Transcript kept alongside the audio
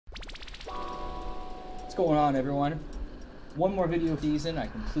going on, everyone? One more video season. I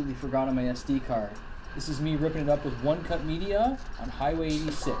completely forgot on my SD card. This is me ripping it up with OneCutMedia on Highway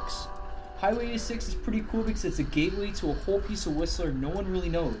 86. Highway 86 is pretty cool because it's a gateway to a whole piece of Whistler no one really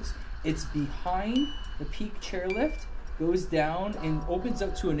knows. It's behind the peak chairlift, goes down and opens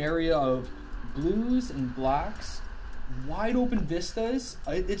up to an area of blues and blacks, wide open vistas.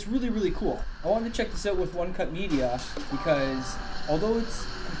 It's really cool. I wanted to check this out with OneCutMedia because although it's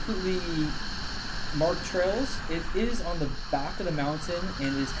completely marked trails, it is on the back of the mountain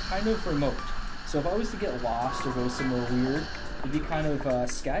and is kind of remote. So if I was to get lost or go somewhere weird, it'd be kind of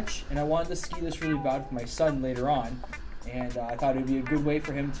sketch. And I wanted to ski this really bad with my son later on. And I thought it would be a good way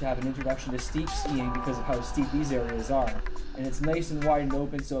for him to have an introduction to steep skiing because of how steep these areas are. And it's nice and wide and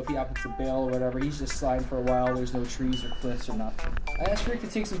open, so if he happens to bail or whatever, he's just sliding for a while. There's no trees or cliffs or nothing. I asked Rick to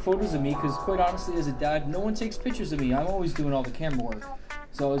take some photos of me because quite honestly, as a dad, no one takes pictures of me. I'm always doing all the camera work.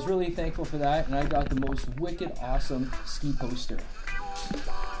 So I was really thankful for that, and I got the most wicked awesome ski poster.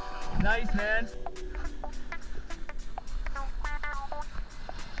 Nice, man.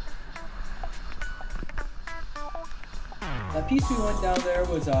 That piece we went down there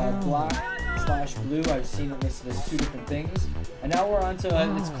was black/blue. I've seen it listed as two different things. And now we're on to,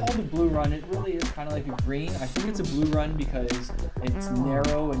 it's called a blue run. It really is kind of like a green. I think it's a blue run because it's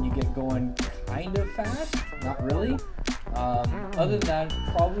narrow and you get going kind of fast. Not really. Other than that,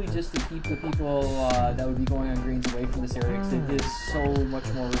 probably just to keep the people that would be going on greens away from this area because it is so much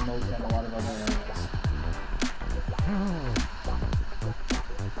more remote than a lot of other areas.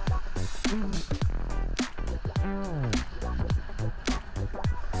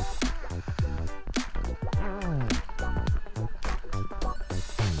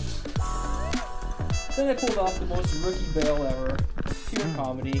 Then I pulled off the most rookie bail ever, pure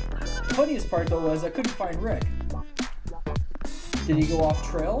comedy. The funniest part though was I couldn't find Rick. Did he go off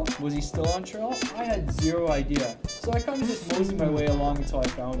trail? Was he still on trail? I had zero idea. So I kind of just moseyed my way along until I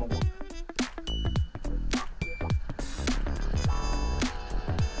found him.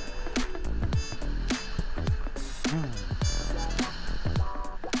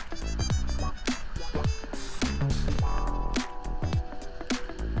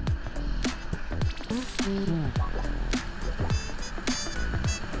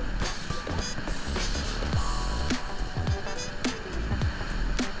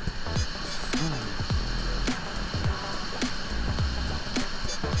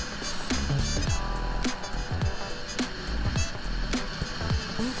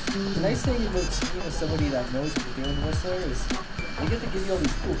 The nice thing about skiing with somebody that knows what they're doing in Whistler is they get to give you all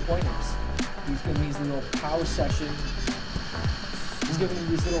these cool pointers. He's giving me these little POW sessions. He's giving me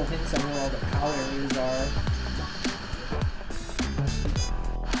these little hints on where all the POW areas are.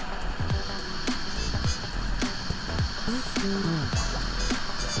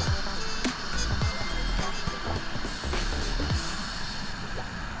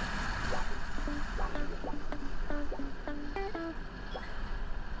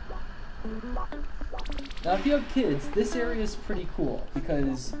 Now if you have kids, this area is pretty cool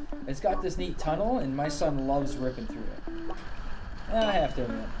because it's got this neat tunnel and my son loves ripping through it. And I have to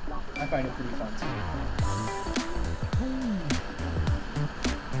admit, I find it pretty fun too.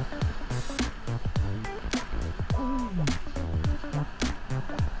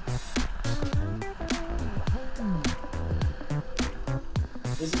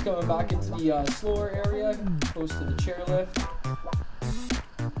 This is coming back into the slower area, close to the chairlift.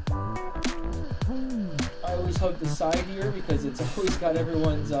 I always hug the side here because it's always got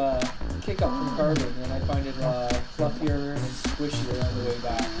everyone's kick up from carving, and I find it fluffier and squishier on the way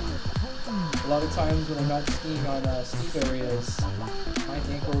back. A lot of times when I'm not skiing on steep areas, my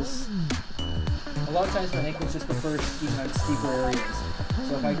ankles just prefer skiing on steeper areas.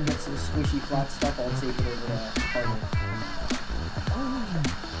 So if I can get some squishy flat stuff, I'll take it over the carving.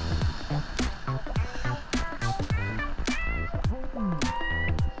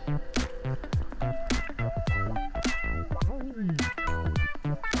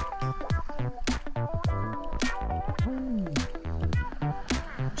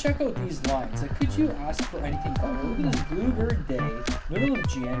 Check out these lines. Like, could you ask for anything better? Look at this bluebird day, middle of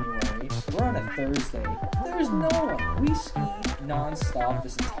January. We're on a Thursday. There's no one. We skied non-stop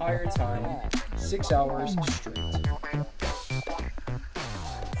this entire time, 6 hours straight.